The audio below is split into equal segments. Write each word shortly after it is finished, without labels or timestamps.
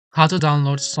How to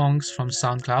download songs from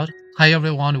SoundCloud. Hi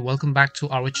everyone, welcome back to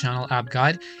our channel App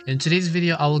Guide. In today's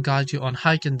video, I will guide you on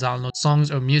how you can download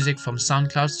songs or music from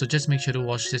SoundCloud, so just make sure to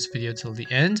watch this video till the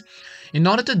end. In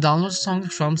order to download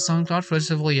songs from SoundCloud,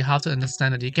 first of all, you have to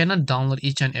understand that you cannot download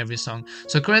each and every song.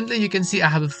 So currently you can see I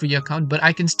have a free account, but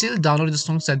I can still download the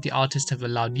songs that the artists have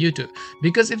allowed you to.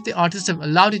 Because if the artists have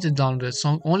allowed you to download a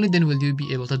song, only then will you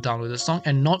be able to download the song,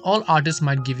 and not all artists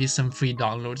might give you some free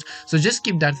downloads. So just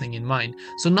keep that thing in mind.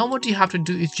 So now what you have to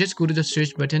do is just go to the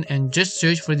search button and just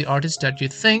search for the artist that you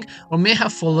think or may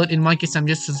have followed. In my case, I'm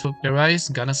just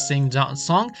gonna sing down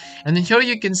song, and then here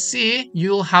you can see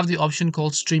you'll have the option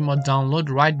called stream or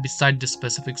download right beside the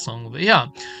specific song over here.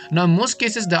 Now in most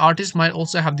cases, the artist might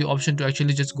also have the option to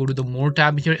actually just go to the more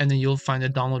tab here, and then you'll find the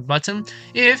download button.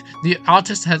 If the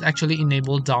artist has actually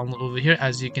enabled download over here,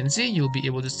 as you can see, you'll be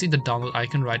able to see the download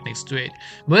icon right next to it.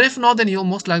 But if not, then you'll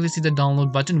most likely see the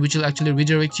download button, which will actually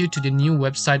redirect you to the new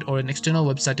website or an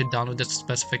external website to download that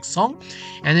specific song.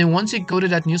 And then once you go to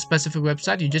that new specific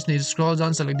website, you just need to scroll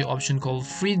down, select the option called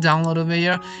free download over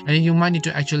here, and you might need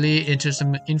to actually enter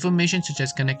some information such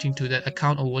as connecting to that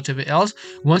account or whatever else.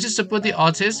 Once you support the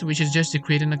artist, which is just to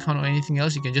create an account or anything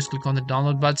else, you can just click on the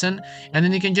download button, and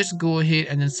then you can just go ahead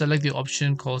and then select the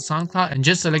option called SoundCloud and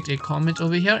just select a comment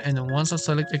over here. And then once I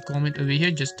select a comment over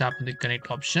here, just tap on the connect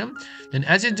option. Then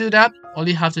as you do that, all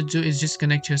you have to do is just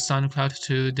connect your SoundCloud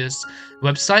to this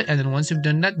website, and then once you've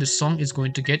done that, the song is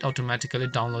going to get automatically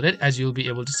downloaded, as you'll be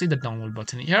able to see the download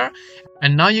button here.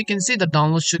 And now you can see the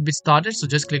download should be started, so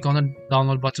just click on the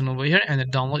download button over here and the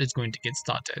download is going to get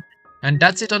started. And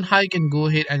that's it on how you can go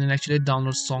ahead and then actually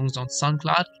download songs on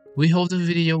SoundCloud. We hope the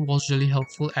video was really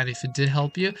helpful, and if it did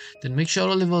help you, then make sure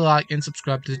to leave a like and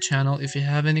subscribe to the channel. If you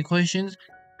have any questions,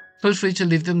 feel free to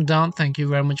leave them down. Thank you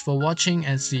very much for watching,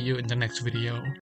 and see you in the next video.